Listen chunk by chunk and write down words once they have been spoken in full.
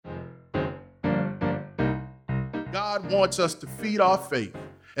God wants us to feed our faith.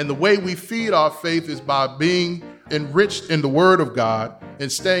 And the way we feed our faith is by being enriched in the Word of God and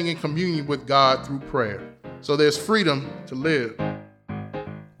staying in communion with God through prayer. So there's freedom to live.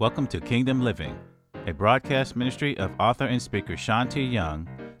 Welcome to Kingdom Living, a broadcast ministry of author and speaker Sean T. Young,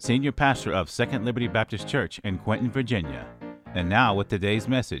 senior pastor of Second Liberty Baptist Church in Quentin, Virginia. And now with today's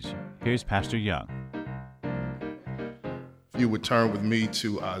message, here's Pastor Young. If you would turn with me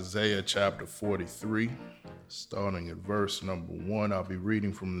to Isaiah chapter 43, starting at verse number 1. I'll be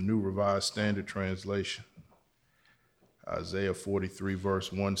reading from the New Revised Standard Translation. Isaiah 43 verse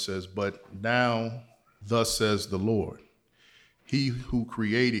 1 says, "But now thus says the Lord, He who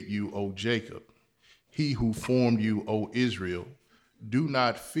created you, O Jacob, He who formed you, O Israel, do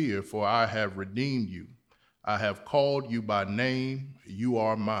not fear, for I have redeemed you. I have called you by name, you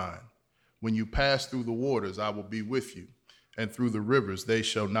are mine. When you pass through the waters, I will be with you, and through the rivers, they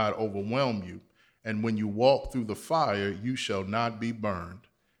shall not overwhelm you. And when you walk through the fire, you shall not be burned,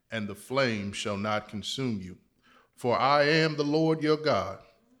 and the flame shall not consume you. For I am the Lord your God,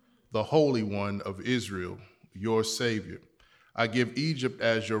 the Holy One of Israel, your Savior. I give Egypt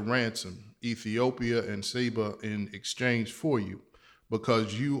as your ransom, Ethiopia and Seba in exchange for you,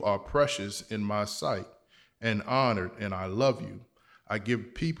 because you are precious in my sight and honored, and I love you. I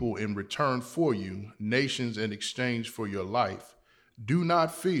give people in return for you, nations in exchange for your life. Do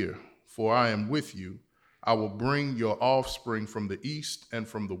not fear, for I am with you. I will bring your offspring from the east and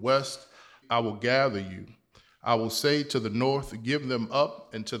from the west. I will gather you. I will say to the north, give them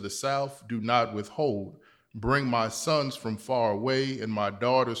up, and to the south, do not withhold. Bring my sons from far away and my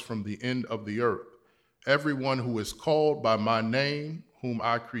daughters from the end of the earth. Everyone who is called by my name, whom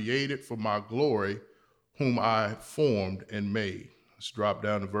I created for my glory, whom I formed and made." Let's drop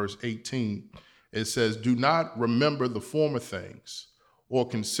down to verse 18. It says, "Do not remember the former things, or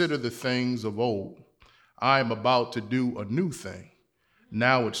consider the things of old. I am about to do a new thing.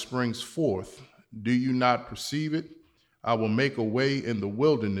 Now it springs forth. Do you not perceive it? I will make a way in the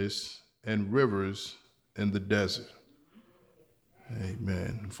wilderness and rivers in the desert."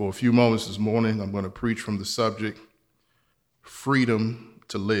 Amen. For a few moments this morning, I'm going to preach from the subject, freedom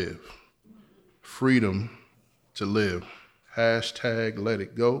to live. Freedom to live. Hashtag let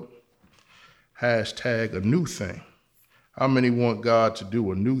it go. Hashtag a new thing. How many want God to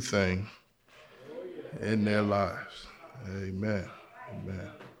do a new thing in their lives? Amen.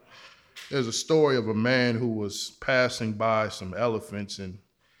 Amen. There's a story of a man who was passing by some elephants, and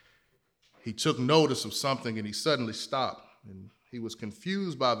he took notice of something and he suddenly stopped. And he was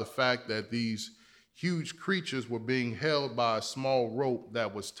confused by the fact that these huge creatures were being held by a small rope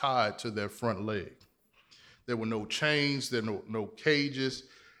that was tied to their front leg. There were no chains, there were no cages,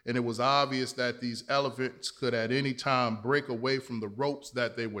 and it was obvious that these elephants could at any time break away from the ropes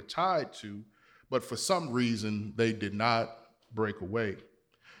that they were tied to, but for some reason, they did not break away.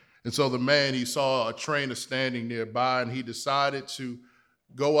 And so the man, he saw a trainer standing nearby, and he decided to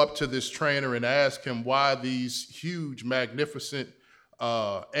go up to this trainer and ask him why these huge, magnificent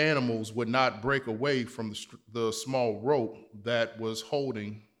animals would not break away from the small rope that was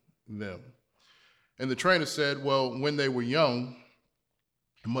holding them. And the trainer said, well, when they were young,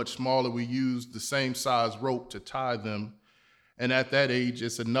 much smaller, we used the same size rope to tie them. And at that age,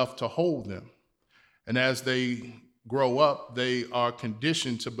 it's enough to hold them. And as they grow up, they are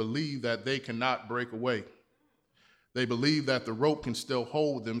conditioned to believe that they cannot break away. They believe that the rope can still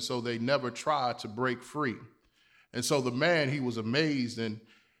hold them, so they never try to break free. And so the man, he was amazed, and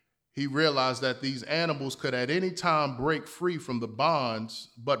he realized that these animals could at any time break free from the bonds,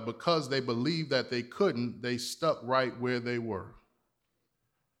 but because they believed that they couldn't, they stuck right where they were.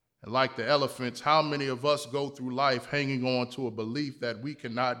 And like the elephants, how many of us go through life hanging on to a belief that we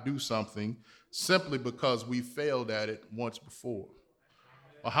cannot do something simply because we failed at it once before?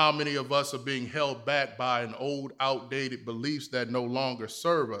 Or how many of us are being held back by an old, outdated beliefs that no longer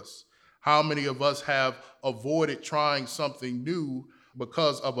serve us? How many of us have avoided trying something new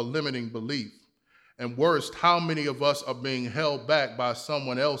because of a limiting belief? And worst, how many of us are being held back by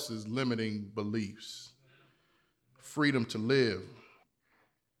someone else's limiting beliefs? Freedom to live.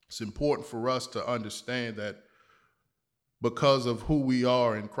 It's important for us to understand that because of who we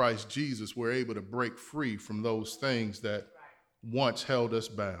are in Christ Jesus, we're able to break free from those things that once held us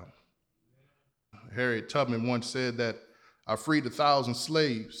bound. Harriet Tubman once said that I freed 1,000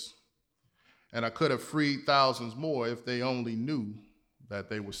 slaves, and I could have freed thousands more if they only knew that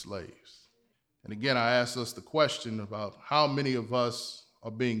they were slaves. And again, I ask us the question about how many of us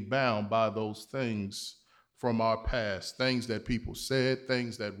are being bound by those things from our past, things that people said,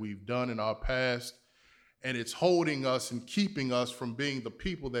 things that we've done in our past, and it's holding us and keeping us from being the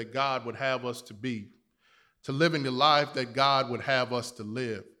people that God would have us to be. to living the life that God would have us to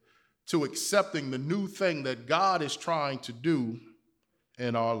live, to accepting the new thing that God is trying to do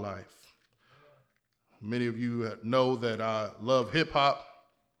in our life. Many of you know that I love hip hop.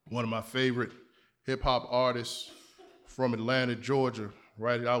 One of my favorite hip hop artists from Atlanta, Georgia,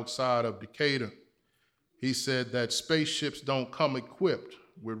 right outside of Decatur, he said that spaceships don't come equipped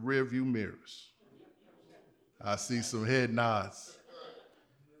with rear view mirrors. I see some head nods.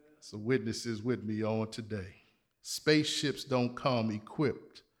 Some witnesses with me on today. Spaceships don't come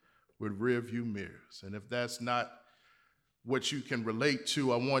equipped with rear view mirrors. And if that's not what you can relate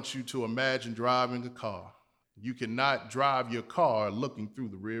to, I want you to imagine driving a car. You cannot drive your car looking through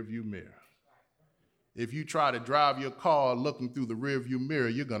the rear view mirror. If you try to drive your car looking through the rear view mirror,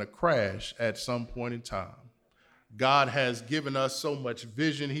 you're going to crash at some point in time. God has given us so much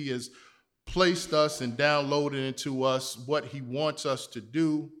vision. He has placed us and downloaded into us what he wants us to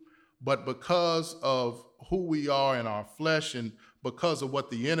do. But because of who we are in our flesh and because of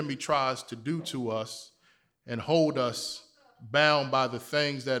what the enemy tries to do to us and hold us bound by the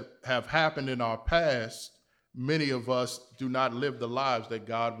things that have happened in our past, many of us do not live the lives that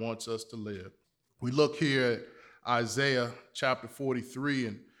God wants us to live. We look here at Isaiah chapter 43,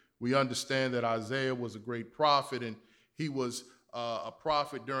 and we understand that Isaiah was a great prophet, and he was a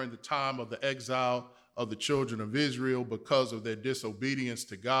prophet during the time of the exile of the children of Israel because of their disobedience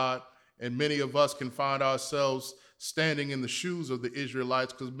to God. And many of us can find ourselves standing in the shoes of the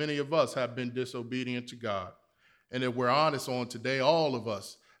Israelites because many of us have been disobedient to God. And if we're honest on today, all of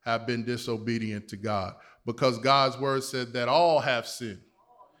us have been disobedient to God because God's word said that all have sinned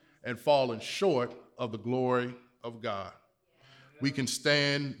and fallen short of the glory of God. We can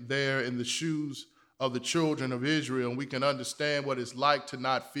stand there in the shoes of the children of Israel, and we can understand what it's like to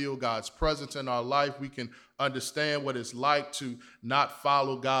not feel God's presence in our life. We can understand what it's like to not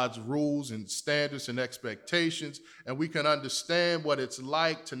follow God's rules and standards and expectations, and we can understand what it's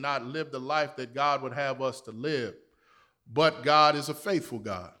like to not live the life that God would have us to live. But God is a faithful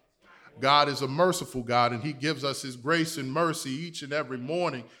God. God is a merciful God, and he gives us his grace and mercy each and every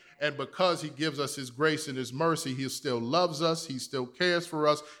morning. And because he gives us his grace and his mercy, he still loves us, he still cares for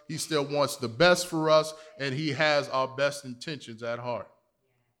us, he still wants the best for us, and he has our best intentions at heart.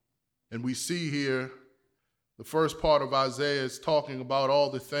 And we see here the first part of Isaiah is talking about all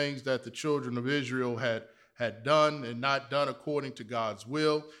the things that the children of Israel had done and not done according to God's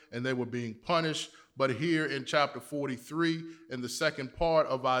will, and they were being punished. But here in chapter 43, in the second part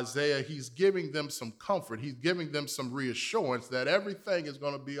of Isaiah, he's giving them some comfort. He's giving them some reassurance that everything is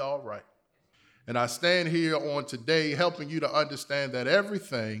going to be all right. And I stand here on today helping you to understand that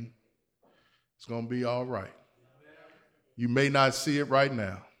everything is going to be all right. You may not see it right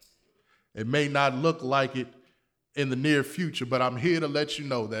now. It may not look like it in the near future, but I'm here to let you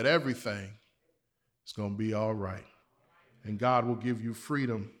know that everything is going to be all right. And God will give you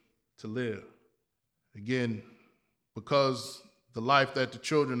freedom to live. Again, because the life that the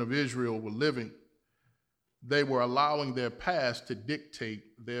children of Israel were living, they were allowing their past to dictate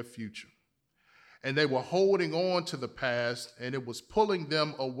their future. And they were holding on to the past, and it was pulling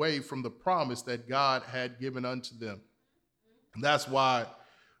them away from the promise that God had given unto them. And that's why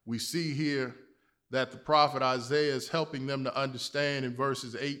we see here that the prophet Isaiah is helping them to understand in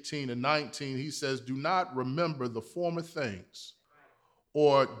verses 18 and 19. He says, "Do not remember the former things,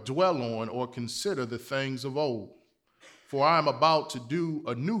 or dwell on or consider the things of old. For I am about to do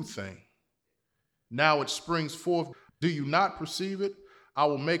a new thing. Now it springs forth. Do you not perceive it? I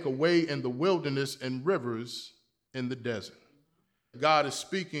will make a way in the wilderness and rivers in the desert." God is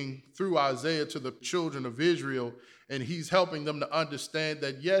speaking through Isaiah to the children of Israel, and he's helping them to understand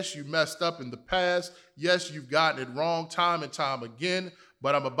that, yes, you messed up in the past. Yes, you've gotten it wrong time and time again,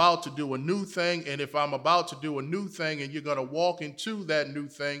 but I'm about to do a new thing. And if I'm about to do a new thing and you're going to walk into that new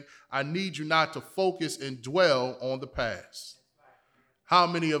thing, I need you not to focus and dwell on the past. How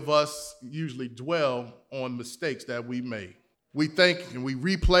many of us usually dwell on mistakes that we made? We think and we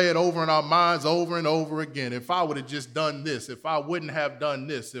replay it over in our minds over and over again. If I would have just done this, if I wouldn't have done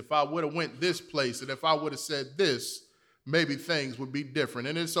this, if I would have went this place, and if I would have said this, maybe things would be different.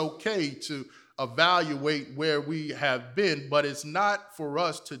 And it's okay to evaluate where we have been, but it's not for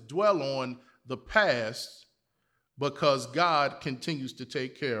us to dwell on the past because God continues to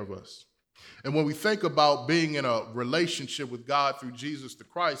take care of us. And when we think about being in a relationship with God through Jesus the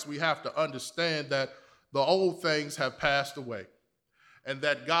Christ, we have to understand that the old things have passed away and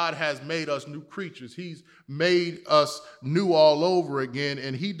that God has made us new creatures. He's made us new all over again,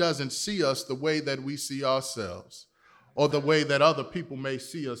 and he doesn't see us the way that we see ourselves or the way that other people may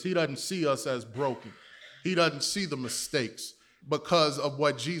see us. He doesn't see us as broken. He doesn't see the mistakes. because of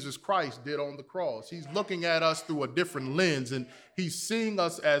what Jesus Christ did on the cross. He's looking at us through a different lens, and he's seeing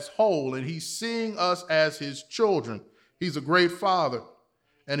us as whole, and he's seeing us as his children. He's a great father,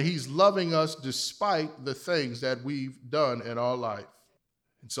 and he's loving us despite the things that we've done in our life.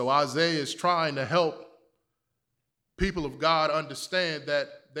 And so Isaiah is trying to help people of God understand that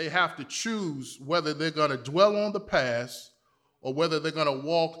they have to choose whether they're going to dwell on the past or whether they're going to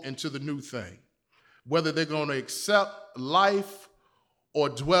walk into the new thing, whether they're going to accept life or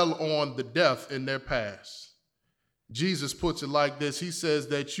dwell on the death in their past. Jesus puts it like this. He says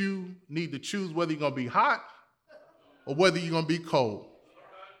that you need to choose whether you're going to be hot or whether you're going to be cold.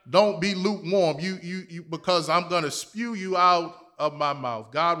 Don't be lukewarm, because I'm going to spew you out of my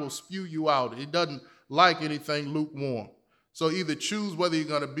mouth. God will spew you out. He doesn't like anything lukewarm. So either choose whether you're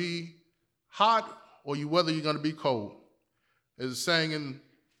going to be hot or whether you're going to be cold. There's a saying in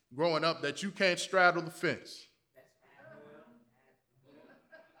growing up that you can't straddle the fence.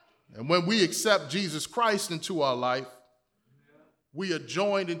 And when we accept Jesus Christ into our life, we are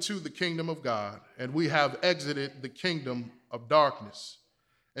joined into the kingdom of God, and we have exited the kingdom of darkness.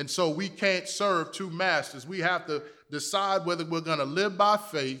 And so we can't serve two masters. We have to decide whether we're going to live by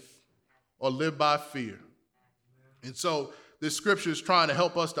faith or live by fear. And so this scripture is trying to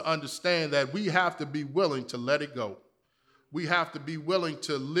help us to understand that we have to be willing to let it go. We have to be willing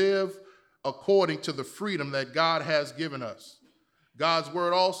to live according to the freedom that God has given us. God's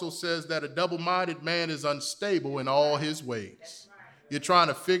word also says that a double-minded man is unstable in all his ways. You're trying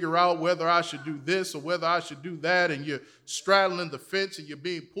to figure out whether I should do this or whether I should do that, and you're straddling the fence and you're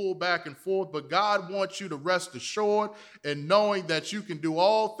being pulled back and forth. But God wants you to rest assured in knowing that you can do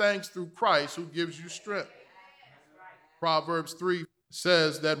all things through Christ who gives you strength. Proverbs 3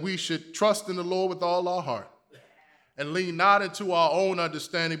 says that we should trust in the Lord with all our heart and lean not into our own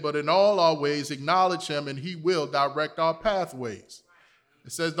understanding, but in all our ways acknowledge him, and he will direct our pathways.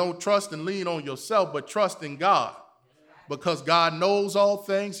 It says don't trust and lean on yourself, but trust in God, because God knows all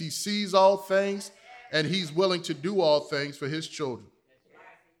things, he sees all things, and he's willing to do all things for his children.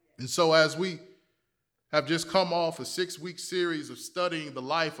 And so as we have just come off a 6-week series of studying the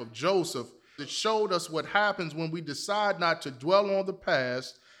life of Joseph, it showed us what happens when we decide not to dwell on the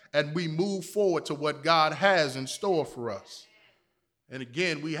past and we move forward to what God has in store for us. And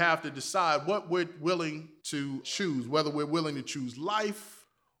again, we have to decide what we're willing to choose, whether we're willing to choose life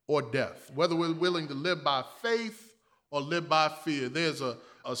or death, whether we're willing to live by faith or live by fear. There's a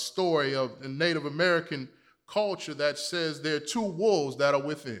story of a Native American culture that says there are two wolves that are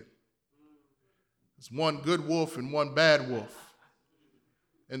within. It's one good wolf and one bad wolf.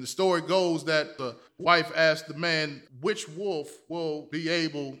 And the story goes that the wife asked the man, which wolf will be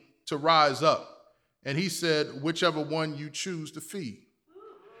able to rise up? And he said, whichever one you choose to feed.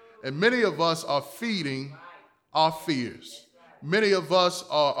 And many of us are feeding our fears. Many of us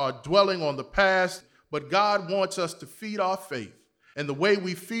are dwelling on the past, but God wants us to feed our faith. And the way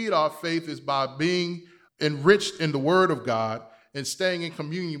we feed our faith is by being enriched in the word of God and staying in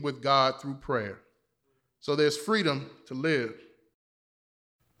communion with God through prayer. So there's freedom to live.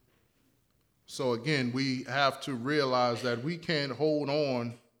 So again, we have to realize that we can't hold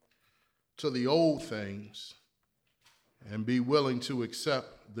on to the old things and be willing to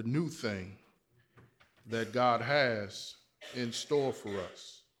accept the new thing that God has in store for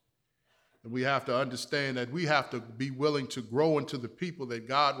us. And we have to understand that we have to be willing to grow into the people that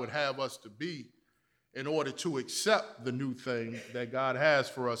God would have us to be in order to accept the new thing that God has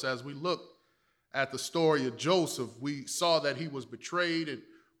for us. As we look at the story of Joseph, we saw that he was betrayed, and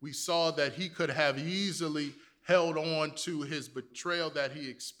we saw that he could have easily held on to his betrayal that he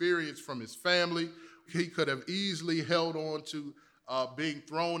experienced from his family. He could have easily held on to being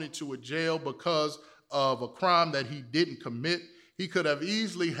thrown into a jail because of a crime that he didn't commit. He could have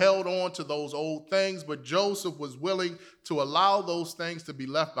easily held on to those old things, but Joseph was willing to allow those things to be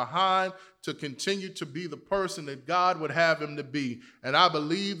left behind, to continue to be the person that God would have him to be. And I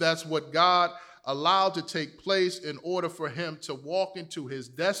believe that's what God allowed to take place in order for him to walk into his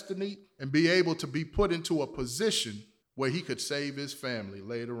destiny and be able to be put into a position where he could save his family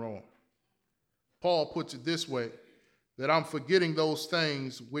later on. Paul puts it this way, that I'm forgetting those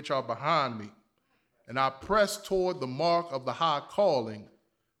things which are behind me, and I press toward the mark of the high calling,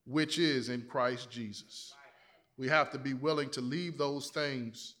 which is in Christ Jesus. We have to be willing to leave those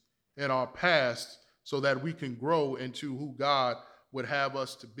things in our past so that we can grow into who God would have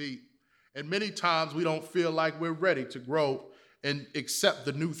us to be. And many times we don't feel like we're ready to grow and accept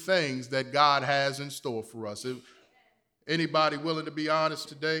the new things that God has in store for us. If anybody willing to be honest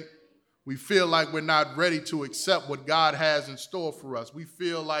today? We feel like we're not ready to accept what God has in store for us. We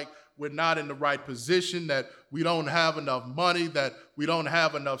feel like we're not in the right position, that we don't have enough money, that we don't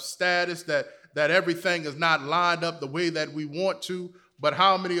have enough status, that everything is not lined up the way that we want to. But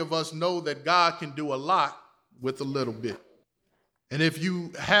how many of us know that God can do a lot with a little bit? And if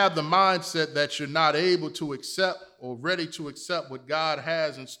you have the mindset that you're not able to accept or ready to accept what God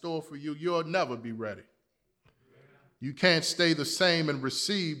has in store for you, you'll never be ready. You can't stay the same and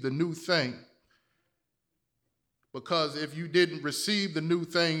receive the new thing. Because if you didn't receive the new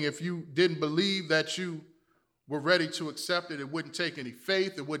thing, if you didn't believe that you were ready to accept it, it wouldn't take any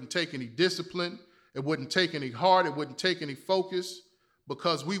faith, it wouldn't take any discipline, it wouldn't take any heart, it wouldn't take any focus,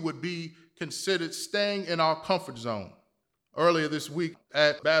 because we would be considered staying in our comfort zone. Earlier this week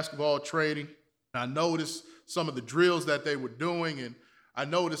at basketball training, I noticed some of the drills that they were doing, and I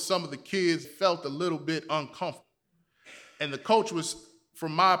noticed some of the kids felt a little bit uncomfortable. And the coach was,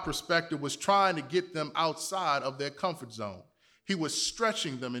 from my perspective, was trying to get them outside of their comfort zone. He was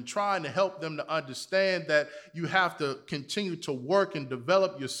stretching them and trying to help them to understand that you have to continue to work and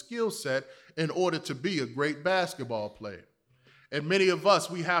develop your skill set in order to be a great basketball player. And many of us,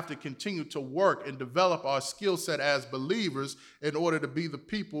 we have to continue to work and develop our skill set as believers in order to be the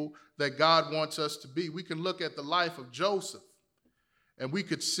people that God wants us to be. We can look at the life of Joseph, and we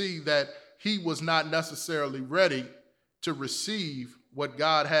could see that he was not necessarily ready to receive what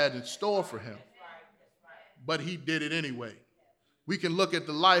God had in store for him, but he did it anyway. We can look at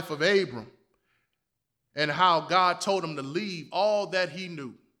the life of Abram and how God told him to leave all that he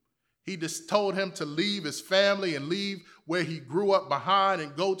knew. He just told him to leave his family and leave where he grew up behind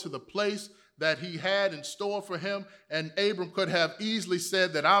and go to the place that he had in store for him. And Abram could have easily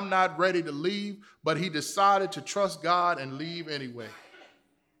said that I'm not ready to leave, but he decided to trust God and leave anyway.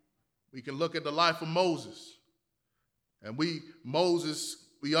 We can look at the life of Moses. And Moses,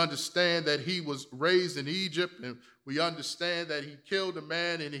 we understand that he was raised in Egypt, and we understand that he killed a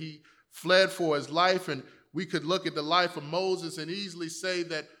man and he fled for his life. And we could look at the life of Moses and easily say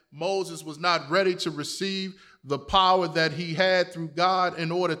that Moses was not ready to receive the power that he had through God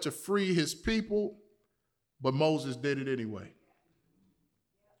in order to free his people, but Moses did it anyway.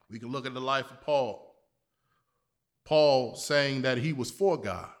 We can look at the life of Paul. Paul saying that he was for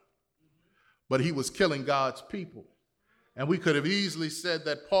God, but he was killing God's people. And we could have easily said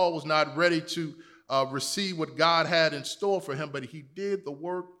that Paul was not ready to receive what God had in store for him, but he did the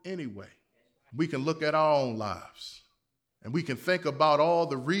work anyway. We can look at our own lives. And we can think about all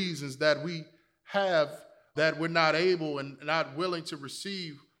the reasons that we have that we're not able and not willing to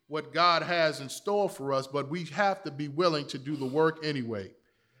receive what God has in store for us, but we have to be willing to do the work anyway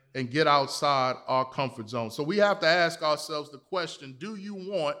and get outside our comfort zone. So we have to ask ourselves the question, do you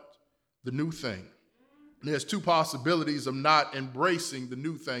want the new thing? And there's two possibilities of not embracing the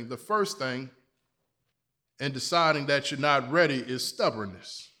new thing. The first thing in deciding that you're not ready is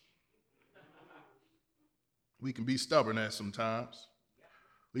stubbornness. We can be stubborn at sometimes.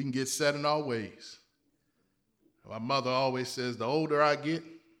 We can get set in our ways. My mother always says, the older I get,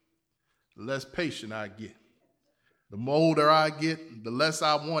 the less patient I get. The older I get, the less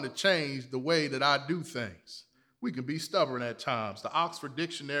I want to change the way that I do things. We can be stubborn at times. The Oxford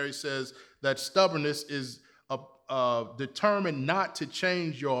Dictionary says that stubbornness is determined not to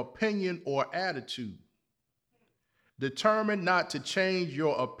change your opinion or attitude. Determined not to change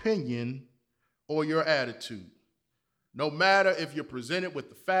your opinion or your attitude. No matter if you're presented with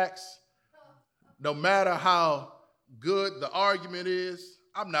the facts, no matter how good the argument is,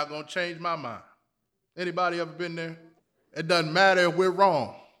 I'm not going to change my mind. Anybody ever been there? It doesn't matter if we're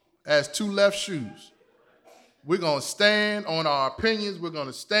wrong. As two left shoes. We're going to stand on our opinions. We're going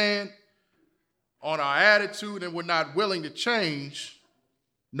to stand on our attitude, and we're not willing to change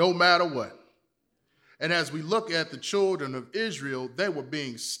no matter what. And as we look at the children of Israel, they were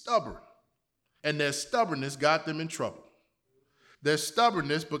being stubborn, and their stubbornness got them in trouble. Their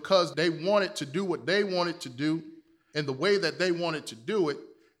stubbornness because they wanted to do what they wanted to do in the way that they wanted to do it,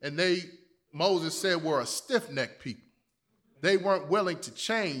 and Moses said, were a stiff-necked people. They weren't willing to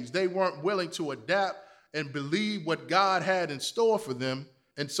change. They weren't willing to adapt and believe what God had in store for them,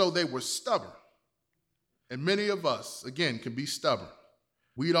 and so they were stubborn. And many of us, again, can be stubborn.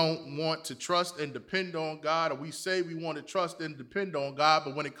 We don't want to trust and depend on God, or we say we want to trust and depend on God,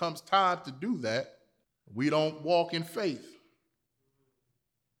 but when it comes time to do that, we don't walk in faith.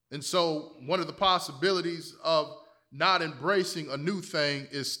 And so one of the possibilities of not embracing a new thing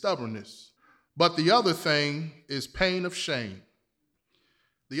is stubbornness. But the other thing is pain of shame.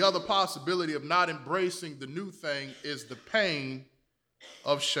 The other possibility of not embracing the new thing is the pain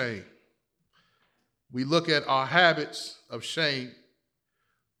of shame. We look at our habits of shame.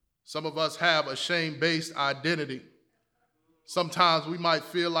 Some of us have a shame-based identity. Sometimes we might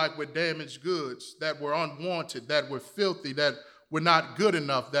feel like we're damaged goods, that we're unwanted, that we're filthy, that we're not good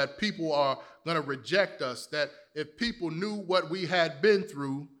enough, that people are going to reject us, that if people knew what we had been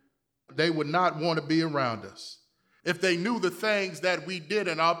through, they would not want to be around us. If they knew the things that we did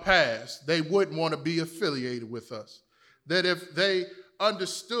in our past, they wouldn't want to be affiliated with us. That if they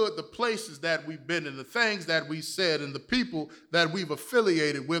understood the places that we've been and the things that we said and the people that we've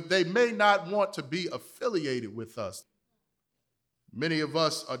affiliated with, they may not want to be affiliated with us. Many of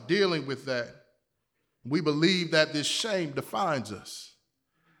us are dealing with that. We believe that this shame defines us.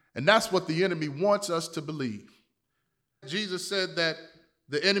 And that's what the enemy wants us to believe. Jesus said that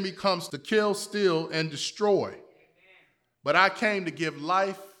the enemy comes to kill, steal, and destroy. But I came to give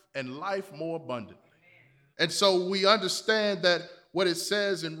life and life more abundantly. And so we understand that what it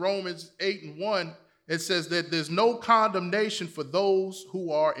says in Romans 8:1, it says that there's no condemnation for those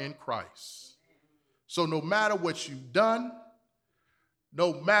who are in Christ. So no matter what you've done,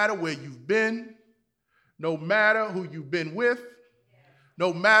 no matter where you've been, no matter who you've been with,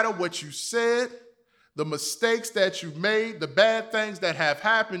 no matter what you said, the mistakes that you've made, the bad things that have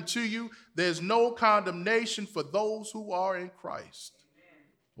happened to you, there's no condemnation for those who are in Christ.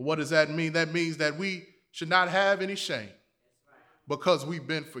 What does that mean? That means that we should not have any shame because we've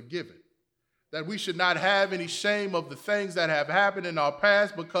been forgiven. That we should not have any shame of the things that have happened in our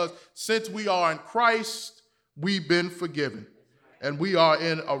past because since we are in Christ, we've been forgiven. And we are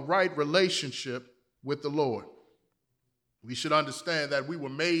in a right relationship with the Lord. We should understand that we were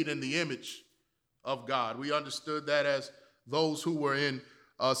made in the image of God. We understood that as those who were in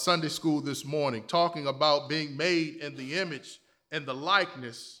Sunday school this morning, talking about being made in the image and the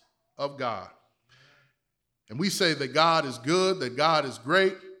likeness of God. And we say that God is good, that God is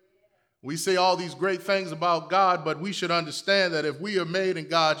great. We say all these great things about God, but we should understand that if we are made in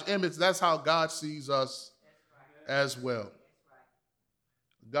God's image, that's how God sees us as well.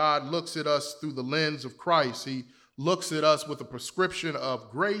 God looks at us through the lens of Christ. He looks at us with a prescription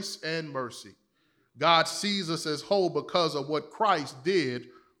of grace and mercy. God sees us as whole because of what Christ did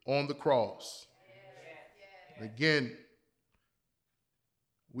on the cross. Again,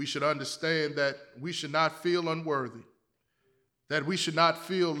 we should understand that we should not feel unworthy, that we should not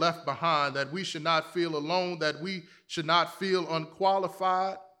feel left behind, that we should not feel alone, that we should not feel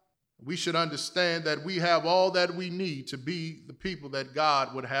unqualified. We should understand that we have all that we need to be the people that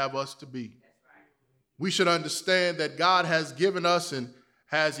God would have us to be. We should understand that God has given us and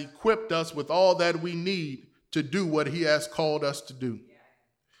has equipped us with all that we need to do what he has called us to do.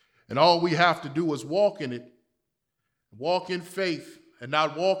 And all we have to do is walk in it, walk in faith and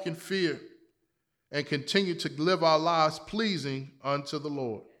not walk in fear, and continue to live our lives pleasing unto the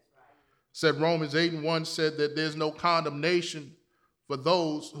Lord. Said Romans 8:1 said that there's no condemnation for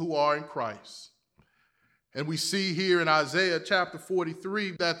those who are in Christ. And we see here in Isaiah chapter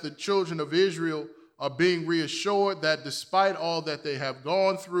 43 that the children of Israel are being reassured that despite all that they have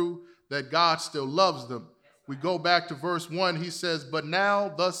gone through, that God still loves them. We go back to verse 1. He says, "But now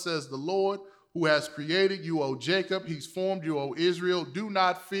thus says the Lord, who has created you, O Jacob. He's formed you, O Israel. Do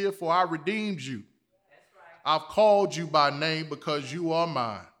not fear, for I redeemed you. I've called you by name because you are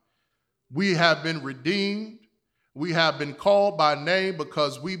mine." We have been redeemed. We have been called by name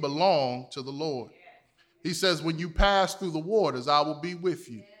because we belong to the Lord. He says, when you pass through the waters, I will be with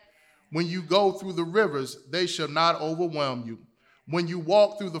you. When you go through the rivers, they shall not overwhelm you. When you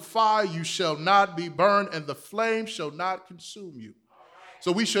walk through the fire, you shall not be burned, and the flame shall not consume you.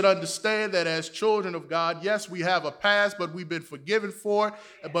 So we should understand that as children of God, yes, we have a past, but we've been forgiven for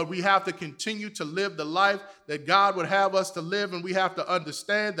it. But we have to continue to live the life that God would have us to live, and we have to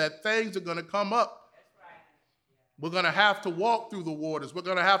understand that things are going to come up. We're going to have to walk through the waters. We're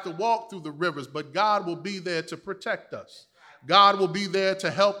going to have to walk through the rivers, but God will be there to protect us. God will be there to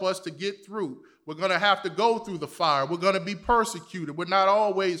help us to get through. We're going to have to go through the fire. We're going to be persecuted. We're not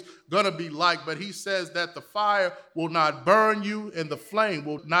always going to be liked, but he says that the fire will not burn you and the flame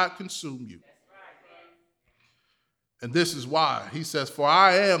will not consume you. And this is why. He says, "For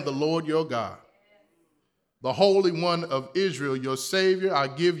I am the Lord your God, the Holy One of Israel, your Savior. I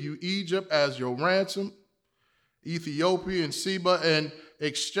give you Egypt as your ransom, Ethiopia and Seba in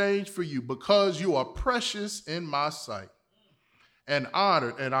exchange for you, because you are precious in my sight and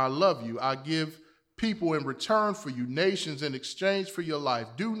honored, and I love you. I give people in return for you, nations in exchange for your life.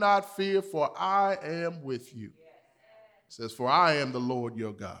 Do not fear, for I am with you." It says, "For I am the Lord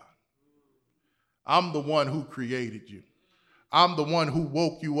your God." I'm the one who created you. I'm the one who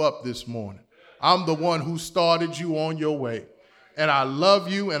woke you up this morning. I'm the one who started you on your way. And I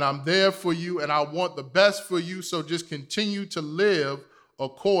love you, and I'm there for you, and I want the best for you, so just continue to live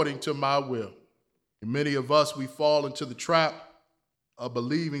according to my will. Many of us, we fall into the trap of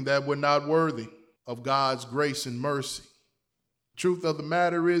believing that we're not worthy of God's grace and mercy. Truth of the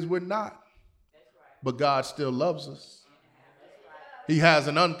matter is we're not, but God still loves us. He has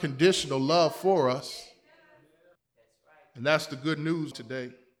an unconditional love for us. And that's the good news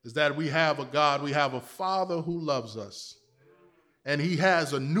today, is that we have a God, we have a Father who loves us. And he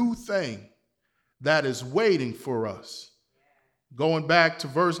has a new thing that is waiting for us. Going back to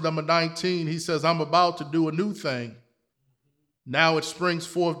verse number 19, he says, I'm about to do a new thing. Now it springs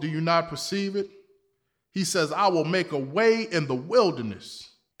forth. Do you not perceive it? He says, I will make a way in the wilderness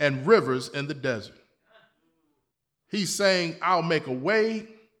and rivers in the desert. He's saying, I'll make a way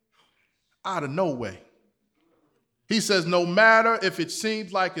out of no way. He says, no matter if it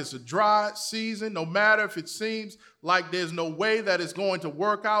seems like it's a dry season, no matter if it seems like there's no way that it's going to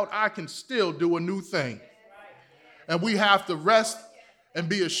work out, I can still do a new thing. And we have to rest and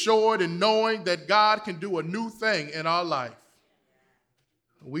be assured in knowing that God can do a new thing in our life.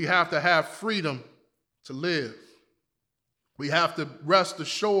 We have to have freedom to live. We have to rest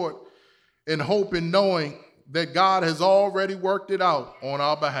assured in hope in knowing that God has already worked it out on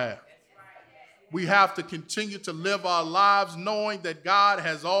our behalf. We have to continue to live our lives knowing that God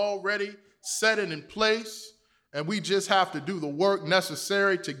has already set it in place, and we just have to do the work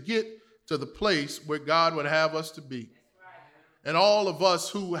necessary to get to the place where God would have us to be. And all of us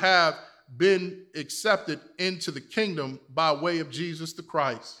who have been accepted into the kingdom by way of Jesus the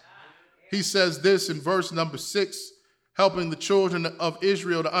Christ. He says this in verse number 6, helping the children of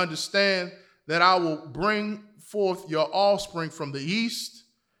Israel to understand that I will bring forth your offspring from the east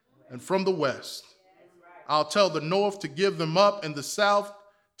and from the west. I'll tell the north to give them up and the south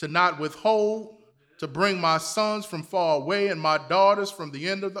to not withhold, to bring my sons from far away and my daughters from the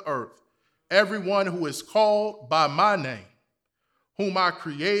end of the earth. Everyone who is called by my name, whom I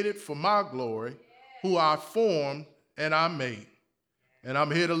created for my glory, who I formed and I made. And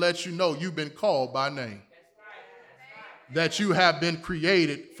I'm here to let you know you've been called by name. That you have been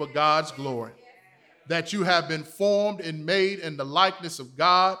created for God's glory. That you have been formed and made in the likeness of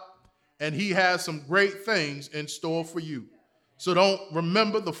God, and he has some great things in store for you. So don't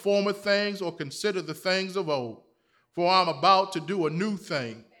remember the former things or consider the things of old, for I'm about to do a new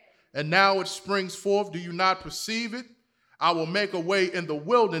thing, and now it springs forth. Do you not perceive it? I will make a way in the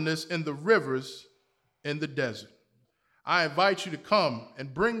wilderness and the rivers in the desert. I invite you to come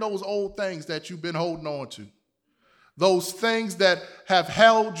and bring those old things that you've been holding on to. Those things that have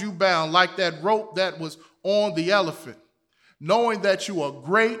held you bound, like that rope that was on the elephant, knowing that you are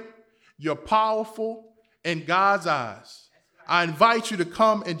great, you're powerful in God's eyes. I invite you to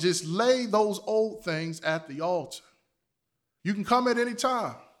come and just lay those old things at the altar. You can come at any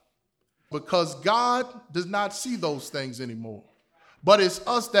time because God does not see those things anymore. But it's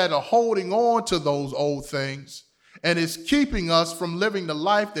us that are holding on to those old things, and it's keeping us from living the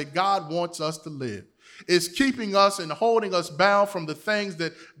life that God wants us to live. It's keeping us and holding us bound from the things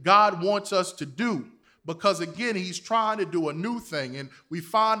that God wants us to do. Because again, he's trying to do a new thing, and we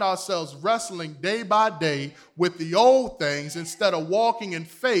find ourselves wrestling day by day with the old things instead of walking in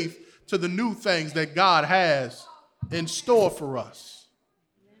faith to the new things that God has in store for us.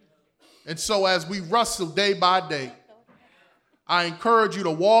 And so as we wrestle day by day, I encourage you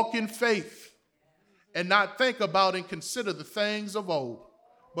to walk in faith and not think about and consider the things of old,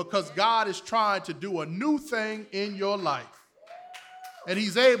 because God is trying to do a new thing in your life. And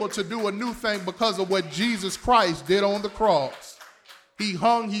he's able to do a new thing because of what Jesus Christ did on the cross. He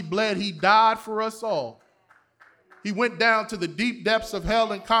hung, he bled, he died for us all. He went down to the deep depths of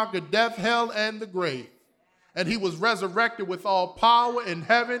hell and conquered death, hell, and the grave. And he was resurrected with all power in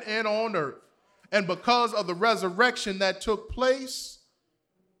heaven and on earth. And because of the resurrection that took place,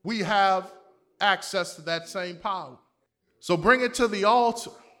 we have access to that same power. So bring it to the altar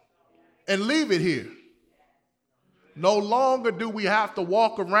and leave it here. No longer do we have to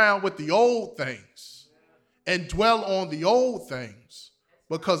walk around with the old things and dwell on the old things,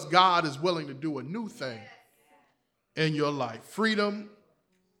 because God is willing to do a new thing in your life. Freedom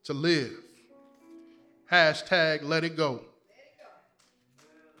to live. Hashtag let it go.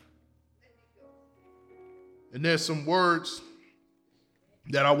 And there's some words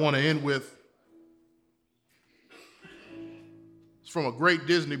that I want to end with. It's from a great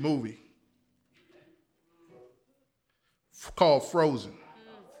Disney movie called Frozen.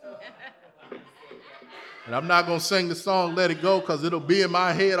 And I'm not going to sing the song Let It Go because it'll be in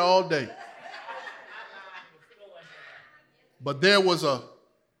my head all day. But there's a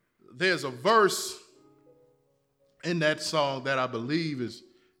verse in that song that I believe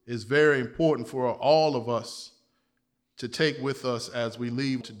is very important for all of us to take with us as we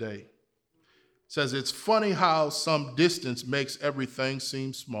leave today. It says, it's funny how some distance makes everything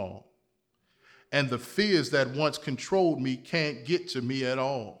seem small. And the fears that once controlled me can't get to me at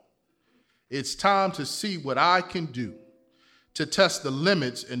all. It's time to see what I can do to test the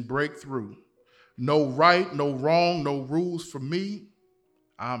limits and break through. No right, no wrong, no rules for me.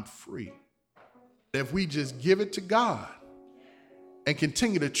 I'm free. If we just give it to God and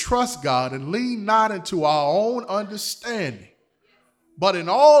continue to trust God and lean not into our own understanding, but in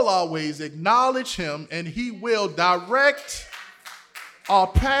all our ways acknowledge him, and he will direct our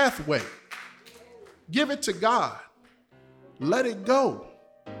pathway. Give it to God. Let it go.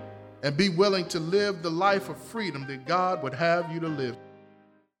 And be willing to live the life of freedom that God would have you to live.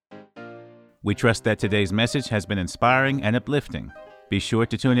 We trust that today's message has been inspiring and uplifting. Be sure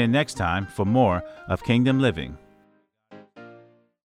to tune in next time for more of Kingdom Living.